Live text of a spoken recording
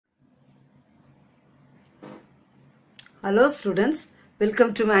Hello students,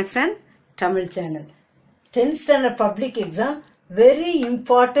 welcome to Max and Tamil channel. 10th standard public exam, very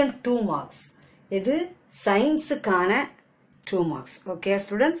important 2 marks. இது science-க்கான 2 marks. Okay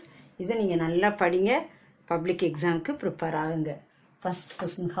students, இதை நீங்க நல்லா படிங்க, public exam-க்கு prepare ஆகுங்க. First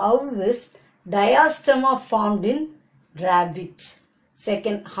question, how is diastema formed in rabbit?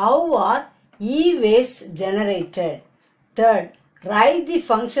 Second, how are e-waste generated? Third, write the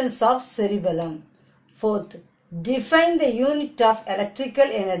functions of cerebellum. Fourth, define the unit of electrical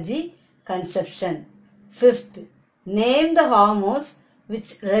energy consumption. Fifth, name the hormones which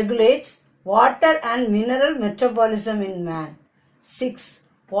regulates water and mineral metabolism in man. Sixth,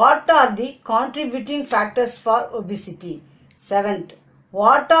 what are the contributing factors for obesity? Seventh,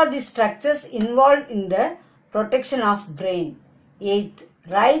 what are the structures involved in the protection of brain? Eighth,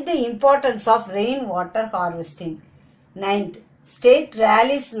 write the importance of rainwater harvesting. Ninth, state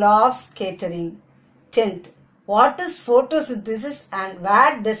Rayleigh's law of scattering. 10th, what is photosynthesis and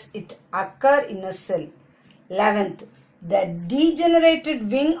where does it occur in a cell? 11th, the degenerated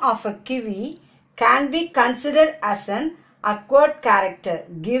wing of a kiwi can be considered as an acquired character.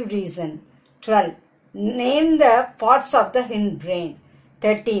 Give reason. 12. Name the parts of the hindbrain.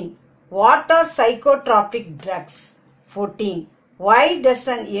 13. What are psychotropic drugs? 14. Why does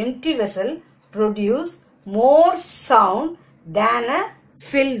an empty vessel produce more sound than a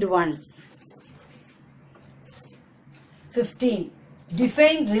filled one? 15.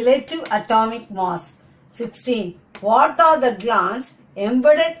 Define relative atomic mass. 16. What are the glands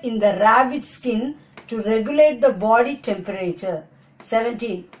embedded in the rabbit skin to regulate the body temperature?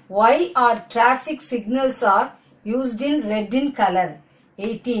 17. Why are traffic signals are used in red in color?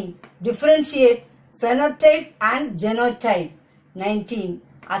 18. Differentiate phenotype and genotype. 19.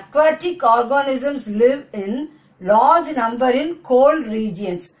 Aquatic organisms live in large number in cold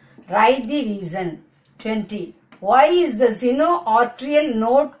regions. Write the reason. 20. Why is the sinoarterial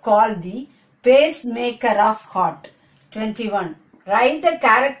node called the pacemaker of heart? 21. Write the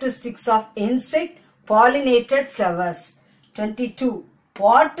characteristics of insect pollinated flowers. 22.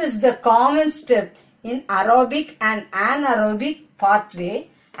 What is the common step in aerobic and anaerobic pathway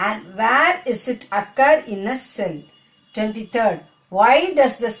and where is it occur in a cell? 23rd. Why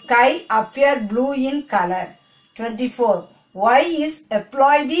does the sky appear blue in color? 24. Why is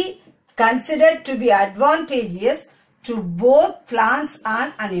haploidy considered to be advantageous to both plants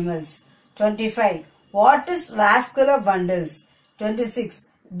and animals? 25. What is vascular bundles? 26.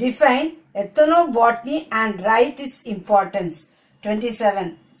 Define ethnobotany and write its importance.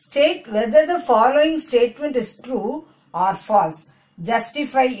 27. State whether the following statement is true or false.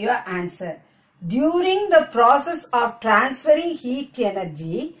 Justify your answer. During the process of transferring heat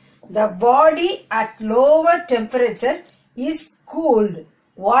energy, the body at lower temperature is cooled,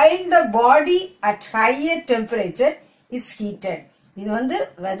 while the body at higher temperature is heated. இது வந்து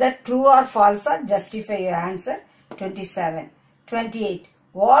whether true or false or justify your answer. 27. 28.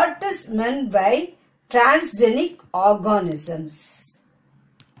 What is meant by transgenic organisms?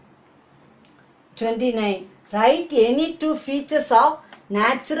 29. Write any two features of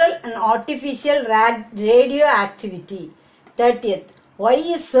natural and artificial radioactivity. 30th. Why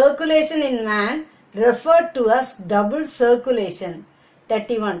is circulation in man referred to as double circulation?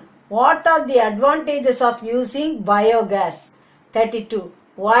 31. What are the advantages of using biogas? 32.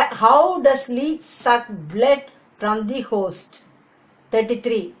 How does leech suck blood from the host?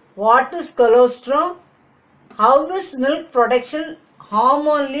 33. What is colostrum? How is milk production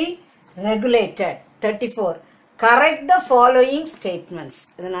hormonally regulated? 34. Correct the following statements.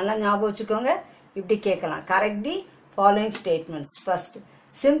 இதை நல்லா ஞாபகம் வச்சுக்கோங்க. இப்படி கேட்கலாம். Correct the following statements. First,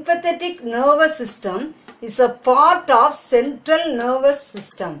 sympathetic nervous system is a part of central nervous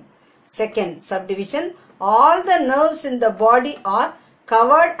system. Second, subdivision, all the nerves in the body are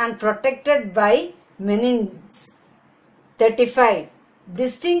covered and protected by meninges. 35.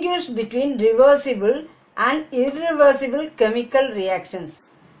 Distinguish between reversible and irreversible chemical reactions.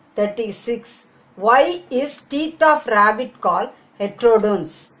 36. Why is teeth of rabbit called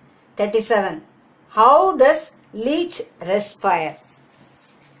heterodons? 37. How does leech respire?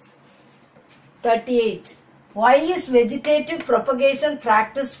 38. Why is vegetative propagation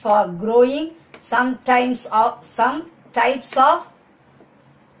practiced for growing some types of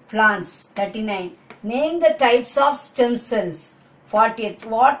plants? 39. Name the types of stem cells. 40th.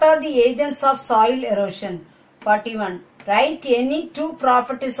 What are the agents of soil erosion? 41. Write any two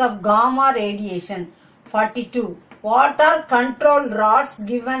properties of gamma radiation. 42. What are control rods?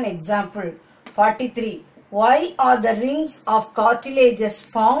 Give an example. 43. Why are the rings of cartilages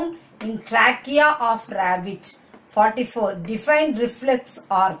found in trachea of rabbit? 44. Define reflex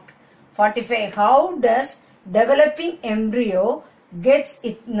arc. 45. How does developing embryo gets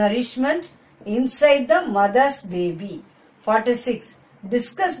its nourishment inside the mother's baby. 46.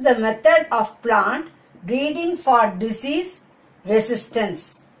 Discuss the method of plant breeding for disease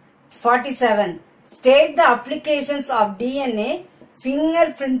resistance. 47. State the applications of DNA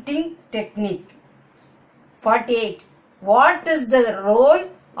fingerprinting technique. 48. What is the role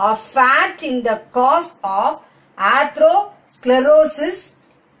of fat in the cause of atherosclerosis?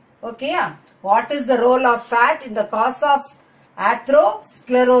 Okay, what is the role of fat in the cause of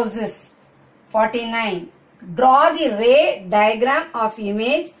atherosclerosis? 49. Draw the ray diagram of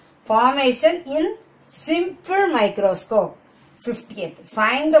image formation in simple microscope. 50th.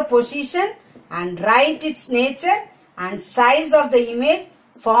 Find the position and write its nature and size of the image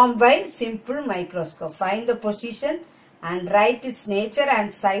formed by simple microscope. Find the position and write its nature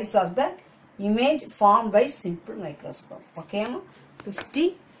and size of the image formed by simple microscope. Okay,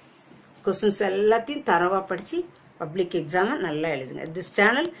 50 questions ellathiyum tharava padichi public exam nalla eludunga. This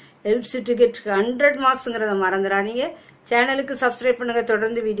channel helps you to get 100 marks ங்கறத மறந்துடாதீங்க. சேனலுக்கு subscribe பண்ணுங்க.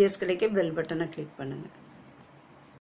 தொடர்ந்து videos கிடைக்க bell button click பண்ணுங்க.